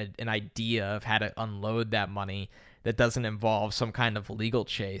an idea of how to unload that money that doesn't involve some kind of legal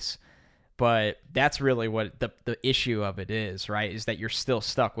chase. But that's really what the issue of it is, right? Is that you're still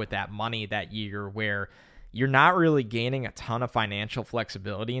stuck with that money that year where you're not really gaining a ton of financial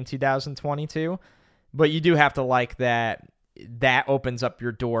flexibility in 2022, but you do have to like that opens up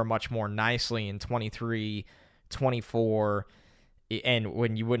your door much more nicely in 23, 24, and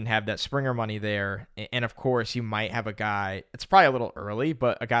when you wouldn't have that Springer money there. And of course, you might have a guy, it's probably a little early,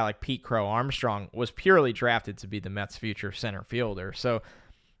 but a guy like Pete Crow Armstrong was purely drafted to be the Mets' future center fielder. So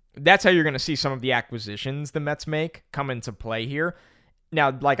that's how you're going to see some of the acquisitions the Mets make come into play here.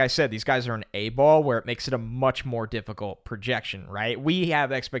 Now, like I said, these guys are an A-ball where it makes it a much more difficult projection, right? We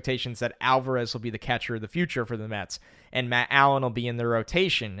have expectations that Alvarez will be the catcher of the future for the Mets, and Matt Allen will be in the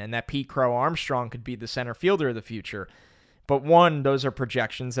rotation, and that Pete Crow Armstrong could be the center fielder of the future. But one, those are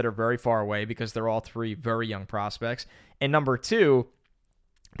projections that are very far away because they're all 3 very young prospects. And number 2,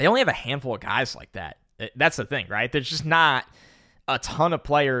 they only have a handful of guys like that. That's the thing, right? There's just not a ton of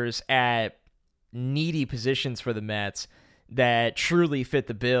players at needy positions for the Mets that truly fit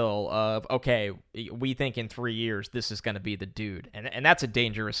the bill of, okay, we think in 3 years this is going to be the dude. And that's a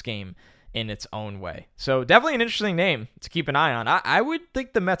dangerous game in its own way. So definitely an interesting name to keep an eye on. I would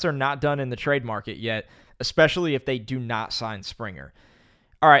think the Mets are not done in the trade market yet, especially if they do not sign Springer.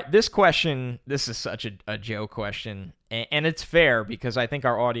 All right, this is such a Joe question, and it's fair because I think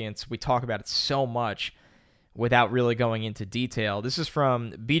our audience, we talk about it so much without really going into detail. This is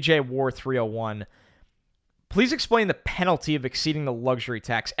from BJ War 301. Please explain the penalty of exceeding the luxury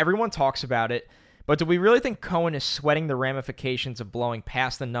tax. Everyone talks about it, but do we really think Cohen is sweating the ramifications of blowing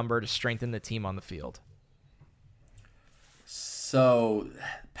past the number to strengthen the team on the field? So,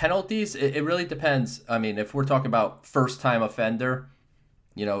 penalties, it really depends. I mean, if we're talking about first-time offender,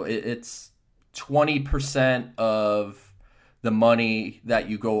 you know, it's 20% of the money that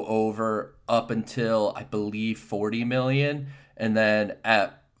you go over up until, I believe, $40 million. And then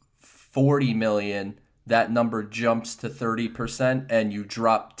at $40 million, that number jumps to 30% and you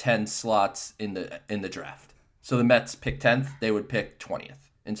drop 10 slots in the draft. So the Mets pick 10th, they would pick 20th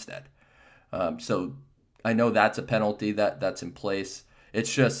instead. So I know that's a penalty that's in place.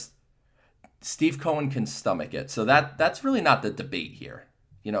 It's just Steve Cohen can stomach it. So that's really not the debate here.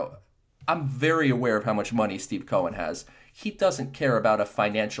 I'm very aware of how much money Steve Cohen has. He doesn't care about a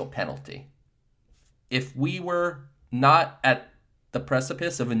financial penalty. If we were not at the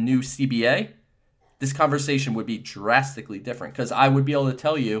precipice of a new CBA, this conversation would be drastically different, because I would be able to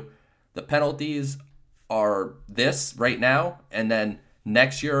tell you the penalties are this right now, and then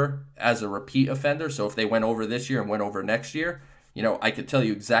next year as a repeat offender, so if they went over this year and went over next year, I could tell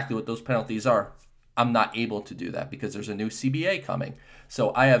you exactly what those penalties are. I'm not able to do that because there's a new CBA coming.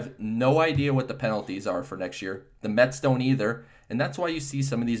 So I have no idea what the penalties are for next year. The Mets don't either. And that's why you see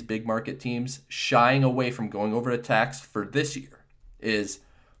some of these big market teams shying away from going over the tax for this year. Because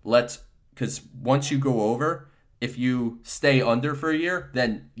once you go over, if you stay under for a year,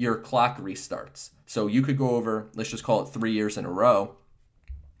 then your clock restarts. So you could go over, let's just call it 3 years in a row,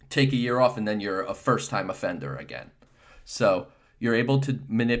 take a year off, and then you're a first-time offender again. So you're able to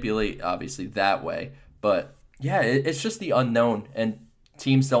manipulate, obviously, that way. But, yeah, it's just the unknown, and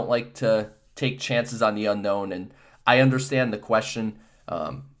teams don't like to take chances on the unknown. And I understand the question.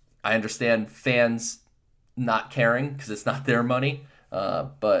 I understand fans not caring because it's not their money.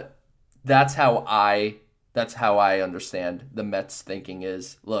 But that's how I understand the Mets thinking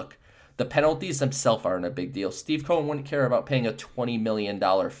is, look, the penalties themselves aren't a big deal. Steve Cohen wouldn't care about paying a $20 million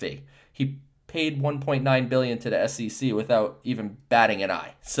fee. He paid $1.9 billion to the SEC without even batting an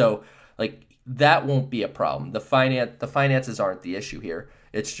eye. So, that won't be a problem. The finances aren't the issue here.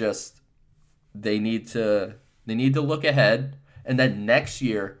 It's just they need to look ahead, and then next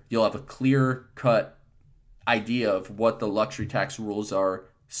year you'll have a clear-cut idea of what the luxury tax rules are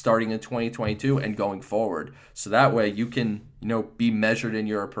starting in 2022 and going forward. So that way you can, be measured in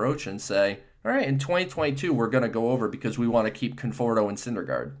your approach and say, all right, in 2022 we're going to go over because we want to keep Conforto and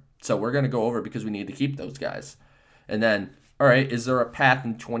Syndergaard. So we're going to go over because we need to keep those guys. And then, all right, is there a path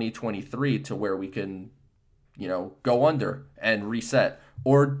in 2023 to where we can, go under and reset?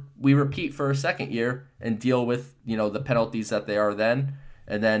 Or we repeat for a second year and deal with, the penalties that they are then,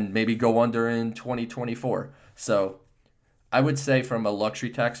 and then maybe go under in 2024. So I would say from a luxury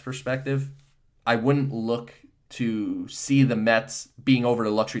tax perspective, I wouldn't look to see the Mets being over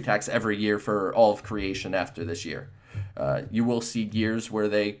the luxury tax every year for all of creation after this year. You will see years where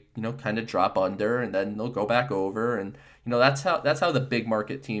they, kind of drop under and then they'll go back over. And, that's how the big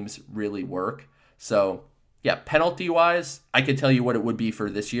market teams really work. So, yeah, penalty-wise, I could tell you what it would be for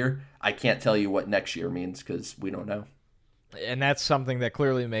this year. I can't tell you what next year means because we don't know. And that's something that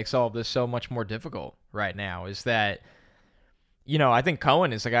clearly makes all of this so much more difficult right now, is that, I think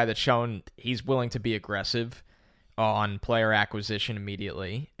Cohen is a guy that's shown he's willing to be aggressive on player acquisition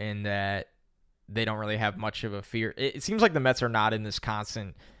immediately, and that they don't really have much of a fear. It seems like the Mets are not in this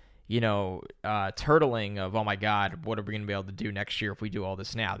constant, turtling of, oh my God, what are we going to be able to do next year if we do all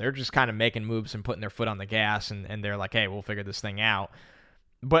this now? They're just kind of making moves and putting their foot on the gas, and they're like, hey, we'll figure this thing out.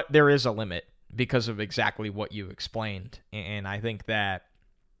 But there is a limit because of exactly what you explained. And I think that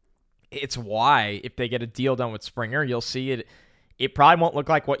it's why if they get a deal done with Springer, you'll see it probably won't look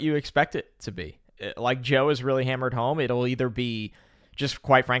like what you expect it to be. Like Joe has really hammered home, it'll either be just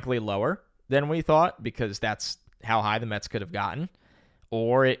quite frankly lower than we thought because that's how high the Mets could have gotten,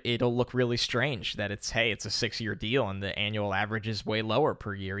 or it'll look really strange that it's a 6-year deal and the annual average is way lower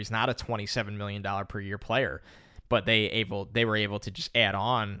per year. He's not a $27 million per year player, but they were able to just add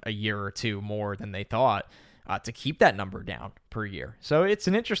on a year or two more than they thought to keep that number down per year. So it's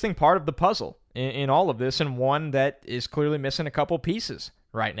an interesting part of the puzzle in all of this, and one that is clearly missing a couple pieces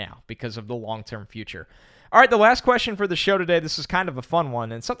right now because of the long-term future. All right, the last question for the show today, this is kind of a fun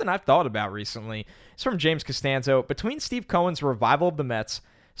one, and something I've thought about recently. It's from James Costanzo. Between Steve Cohen's revival of the Mets,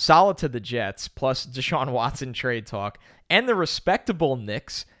 solid to the Jets, plus Deshaun Watson trade talk, and the respectable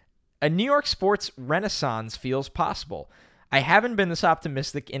Knicks, a New York sports renaissance feels possible. I haven't been this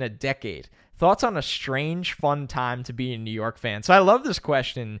optimistic in a decade. Thoughts on a strange, fun time to be a New York fan? So I love this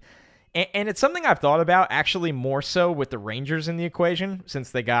question, and it's something I've thought about actually more so with the Rangers in the equation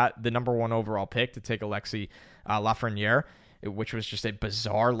since they got the number 1 overall pick to take Alexi Lafreniere, which was just a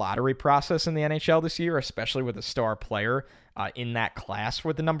bizarre lottery process in the NHL this year, especially with a star player in that class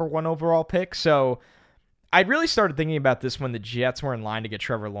with the number 1 overall pick. So I'd really started thinking about this when the Jets were in line to get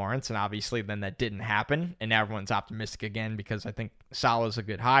Trevor Lawrence, and obviously then that didn't happen, and now everyone's optimistic again because I think Salah's a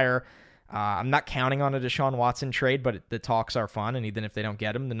good hire. I'm not counting on a Deshaun Watson trade, but the talks are fun, and even if they don't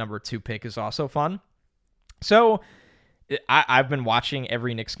get him, the number 2 pick is also fun. So I've been watching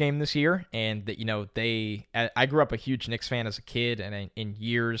every Knicks game this year, and I grew up a huge Knicks fan as a kid, and in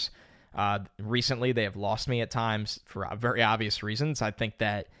years recently they have lost me at times for very obvious reasons. I think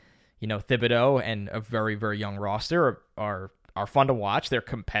that Thibodeau and a very, very young roster are fun to watch. They're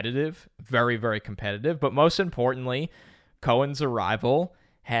competitive, very, very competitive, but most importantly, Cohen's arrival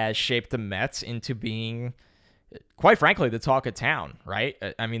has shaped the Mets into being, quite frankly, the talk of town, right?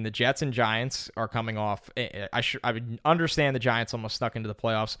 I mean, the Jets and Giants are coming off. I would understand the Giants almost snuck into the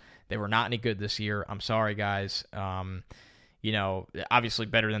playoffs. They were not any good this year. I'm sorry, guys. Obviously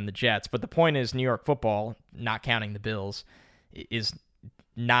better than the Jets. But the point is, New York football, not counting the Bills, is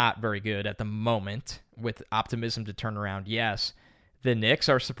not very good at the moment. With optimism to turn around, yes. The Knicks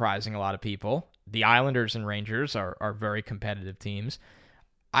are surprising a lot of people. The Islanders and Rangers are very competitive teams.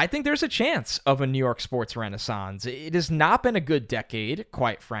 I think there's a chance of a New York sports renaissance. It has not been a good decade,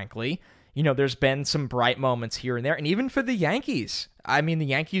 quite frankly. There's been some bright moments here and there. And even for the Yankees, I mean, the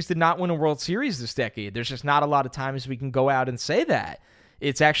Yankees did not win a World Series this decade. There's just not a lot of times we can go out and say that.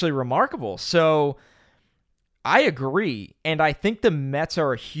 It's actually remarkable. So I agree. And I think the Mets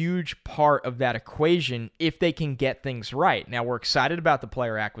are a huge part of that equation if they can get things right. Now, we're excited about the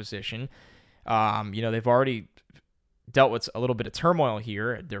player acquisition. They've already dealt with a little bit of turmoil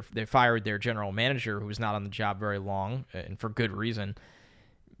here. They fired their general manager, who was not on the job very long, and for good reason.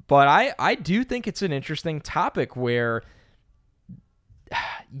 But I do think it's an interesting topic where,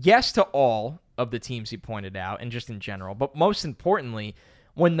 yes to all of the teams he pointed out, and just in general, but most importantly,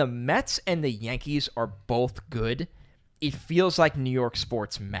 when the Mets and the Yankees are both good, it feels like New York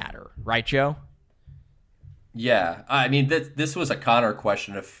sports matter. Right, Joe? Yeah, I mean, this was a Connor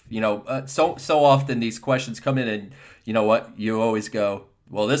question. If so often these questions come in, and you know what, you always go,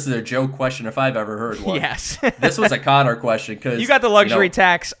 well, this is a Joe question if I've ever heard one. Yes, this was a Connor question because you got the luxury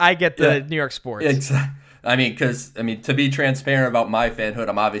tax, I get the New York sports. To be transparent about my fanhood,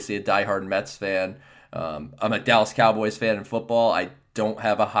 I'm obviously a diehard Mets fan. I'm a Dallas Cowboys fan in football. I don't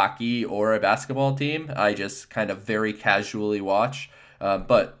have a hockey or a basketball team. I just kind of very casually watch.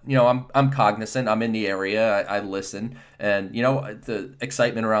 But I'm cognizant. I'm in the area. I listen, and the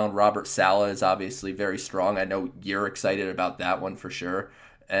excitement around Robert Saleh is obviously very strong. I know you're excited about that one for sure.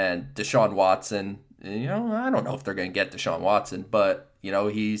 And Deshaun Watson, I don't know if they're going to get Deshaun Watson, but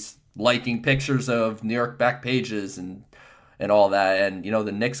he's liking pictures of New York back pages and all that. And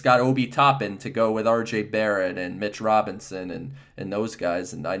the Knicks got Obi Toppin to go with R.J. Barrett and Mitch Robinson and those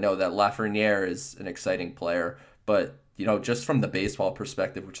guys. And I know that Lafreniere is an exciting player, but just from the baseball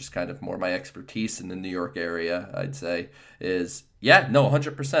perspective, which is kind of more my expertise in the New York area, I'd say, is,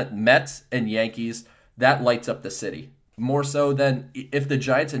 100%. Mets and Yankees, that lights up the city. More so than if the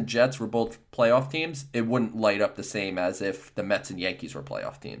Giants and Jets were both playoff teams, it wouldn't light up the same as if the Mets and Yankees were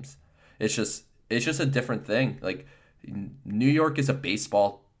playoff teams. It's just a different thing. Like, New York is a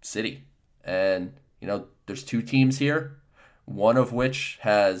baseball city. And, there's two teams here, one of which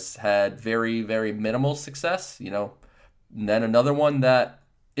has had very, very minimal success, and then another one that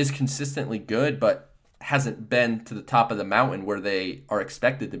is consistently good, but hasn't been to the top of the mountain where they are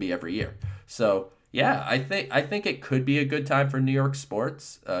expected to be every year. So, yeah, I think it could be a good time for New York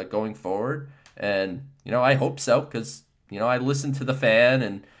sports going forward. And, I hope so because, I listen to the fan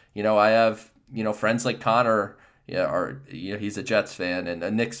and, I have, friends like Connor, he's a Jets fan and a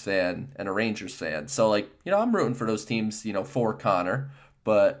Knicks fan and a Rangers fan. So, I'm rooting for those teams, for Connor.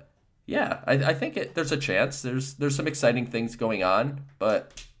 But yeah, I think there's a chance. There's some exciting things going on,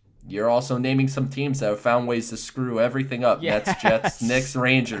 but you're also naming some teams that have found ways to screw everything up. Yes. Mets, Jets, Knicks,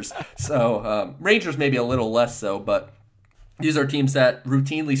 Rangers. So Rangers maybe a little less so, but these are teams that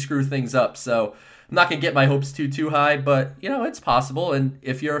routinely screw things up. So I'm not going to get my hopes too high, but, it's possible. And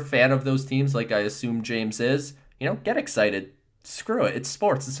if you're a fan of those teams, like I assume James is, get excited. Screw it. It's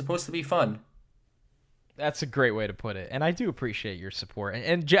sports. It's supposed to be fun. That's a great way to put it. And I do appreciate your support.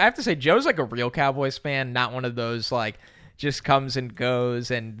 And I have to say, Joe's like a real Cowboys fan, not one of those just comes and goes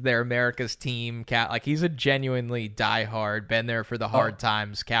and they're America's team. He's a genuinely diehard, been there for the hard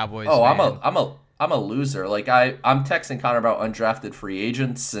times Cowboys fan. I'm a loser. I'm texting Connor about undrafted free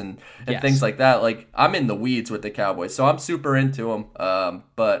agents and Yes. things like that. I'm in the weeds with the Cowboys, so I'm super into them.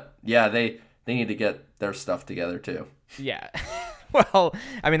 But yeah, they need to get their stuff together too. Yeah. Well,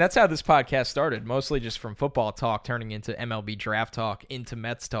 I mean, that's how this podcast started, mostly just from football talk turning into MLB draft talk, into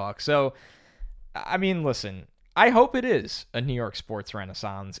Mets talk. So, I mean, listen, I hope it is a New York sports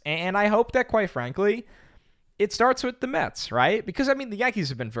renaissance, and I hope that, quite frankly, it starts with the Mets, right? Because, I mean, the Yankees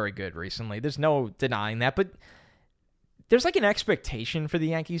have been very good recently. There's no denying that, but there's an expectation for the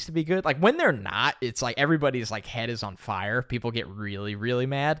Yankees to be good. When they're not, it's everybody's head is on fire. People get really, really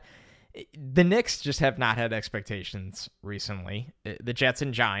mad. The Knicks just have not had expectations recently. The Jets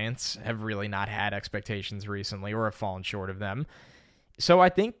and Giants have really not had expectations recently or have fallen short of them. So I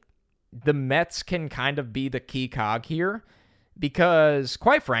think the Mets can kind of be the key cog here because,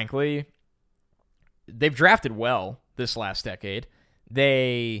 quite frankly, they've drafted well this last decade.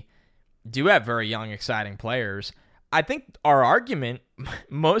 They do have very young, exciting players. I think our argument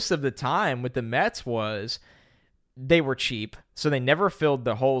most of the time with the Mets was they were cheap, so they never filled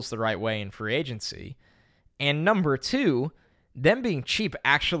the holes the right way in free agency. And number two, them being cheap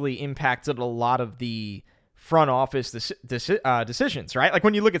actually impacted a lot of the front office decisions, right? Like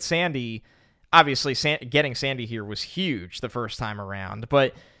when you look at Sandy, obviously getting Sandy here was huge the first time around,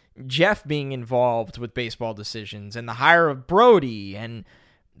 but Jeff being involved with baseball decisions and the hire of Brody and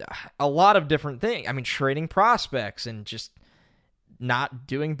a lot of different things. I mean, trading prospects and just not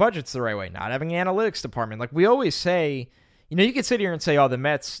doing budgets the right way, not having an analytics department. Like we always say, you could sit here and say, oh, the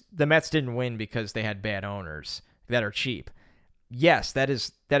Mets didn't win because they had bad owners that are cheap. Yes, that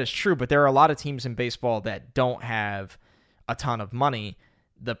is true, but there are a lot of teams in baseball that don't have a ton of money.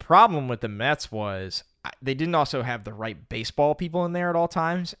 The problem with the Mets was they didn't also have the right baseball people in there at all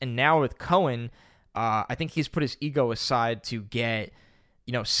times. And now with Cohen, I think he's put his ego aside to get,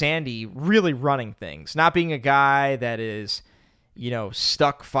 Sandy really running things, not being a guy that is,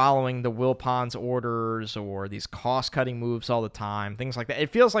 stuck following the Wilpons orders or these cost-cutting moves all the time, things like that. It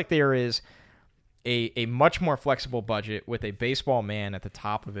feels like there is a much more flexible budget with a baseball man at the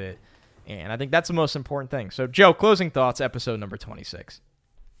top of it, and I think that's the most important thing. So, Joe, closing thoughts, episode number 26.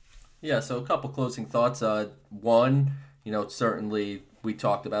 Yeah, so a couple closing thoughts. One, certainly we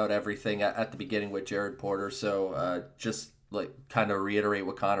talked about everything at the beginning with Jared Porter, so just like kind of reiterate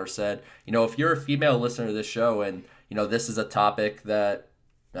what Connor said. If you're a female listener to this show and this is a topic that,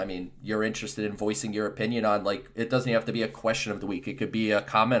 you're interested in voicing your opinion on, like, it doesn't have to be a question of the week. It could be a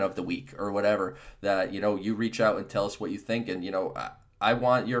comment of the week or whatever that, you reach out and tell us what you think. And, I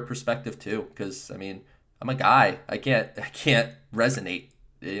want your perspective too, because, I'm a guy. I can't resonate.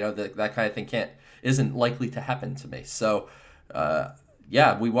 That kind of thing isn't likely to happen to me. So,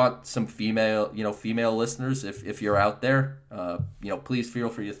 yeah, we want some female listeners. If you're out there, please feel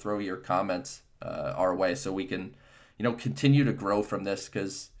free to throw your comments our way so we can, continue to grow from this.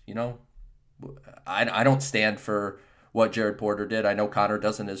 Because I don't stand for what Jared Porter did. I know Connor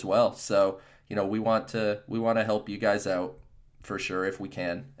doesn't as well. So we want to help you guys out for sure if we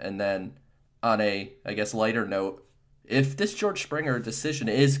can. And then on a, I guess, lighter note, if this George Springer decision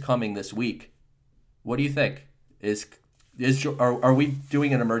is coming this week, what do you think? Are we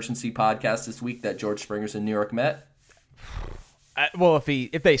doing an emergency podcast this week that George Springer's in New York Met? Well,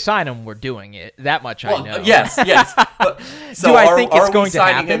 if they sign him, we're doing it. That much I know. Yes. But, so do I think it's going to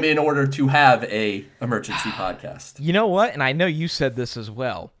happen? Are we signing him in order to have a emergency podcast? You know what? And I know you said this as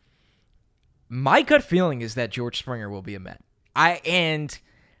well. My gut feeling is that George Springer will be a Met.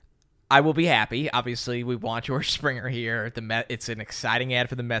 I will be happy. Obviously, we want George Springer here. The Met. It's an exciting ad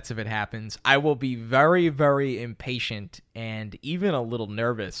for the Mets if it happens. I will be very, very impatient and even a little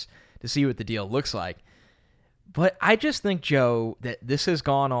nervous to see what the deal looks like. But I just think, Joe, that this has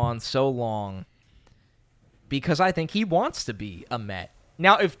gone on so long because I think he wants to be a Met.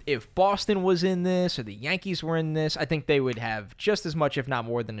 Now, if Boston was in this or the Yankees were in this, I think they would have just as much, if not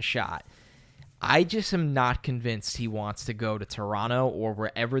more than a shot. I just am not convinced he wants to go to Toronto or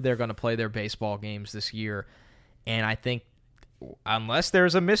wherever they're going to play their baseball games this year. And I think unless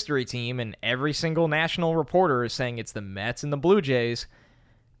there's a mystery team and every single national reporter is saying it's the Mets and the Blue Jays,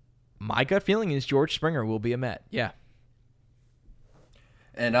 my gut feeling is George Springer will be a Met. Yeah.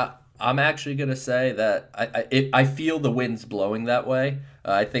 And I'm actually going to say that I feel the wind's blowing that way.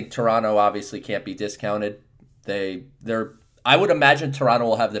 I think Toronto obviously can't be discounted. I would imagine Toronto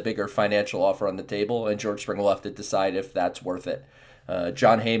will have the bigger financial offer on the table, and George Springer will have to decide if that's worth it.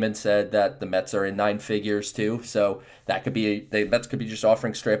 John Heyman said that the Mets are in 9 figures too, so that could be the Mets could be just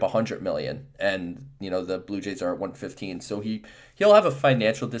offering straight up $100 million, and the Blue Jays are at 115. So he'll have a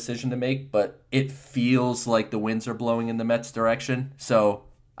financial decision to make, but it feels like the winds are blowing in the Mets' direction. So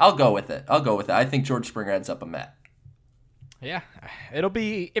I'll go with it. I think George Springer ends up a Met. Yeah,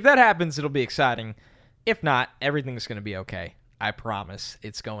 if that happens, it'll be exciting. If not, everything's going to be okay. I promise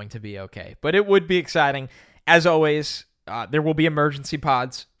it's going to be okay. But it would be exciting. As always, there will be emergency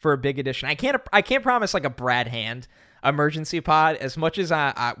pods for a big edition. I can't promise like a Brad Hand emergency pod. As much as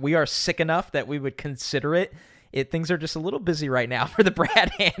we are sick enough that we would consider it, things are just a little busy right now for the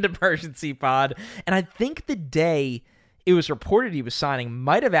Brad Hand emergency pod. And I think the day it was reported he was signing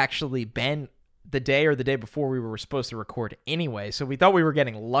might have actually been the day or the day before we were supposed to record anyway. So we thought we were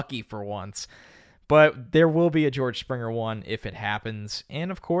getting lucky for once. But there will be a George Springer one if it happens.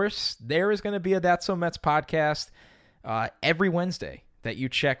 And, of course, there is going to be a That's So Mets podcast every Wednesday that you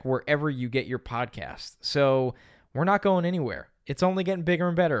check wherever you get your podcast. So we're not going anywhere. It's only getting bigger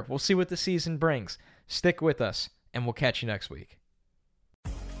and better. We'll see what the season brings. Stick with us, and we'll catch you next week.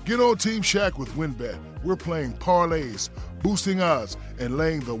 Get on Team Shaq with WinBet. We're playing parlays, boosting odds, and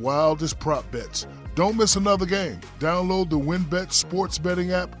laying the wildest prop bets. Don't miss another game. Download the WinBet sports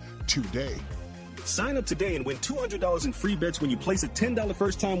betting app today. Sign up today and win $200 in free bets when you place a $10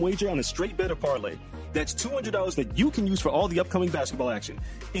 first-time wager on a straight bet or parlay. That's $200 that you can use for all the upcoming basketball action,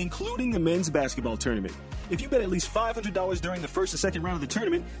 including the men's basketball tournament. If you bet at least $500 during the first and second round of the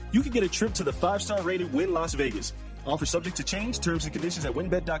tournament, you can get a trip to the 5-star rated Wynn Las Vegas. Offer subject to change. Terms and conditions at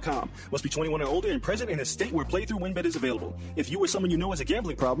WinBet.com. Must be 21 or older and present in a state where playthrough WinBet is available. If you or someone you know has a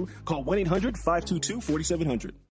gambling problem, call 1-800-522-4700.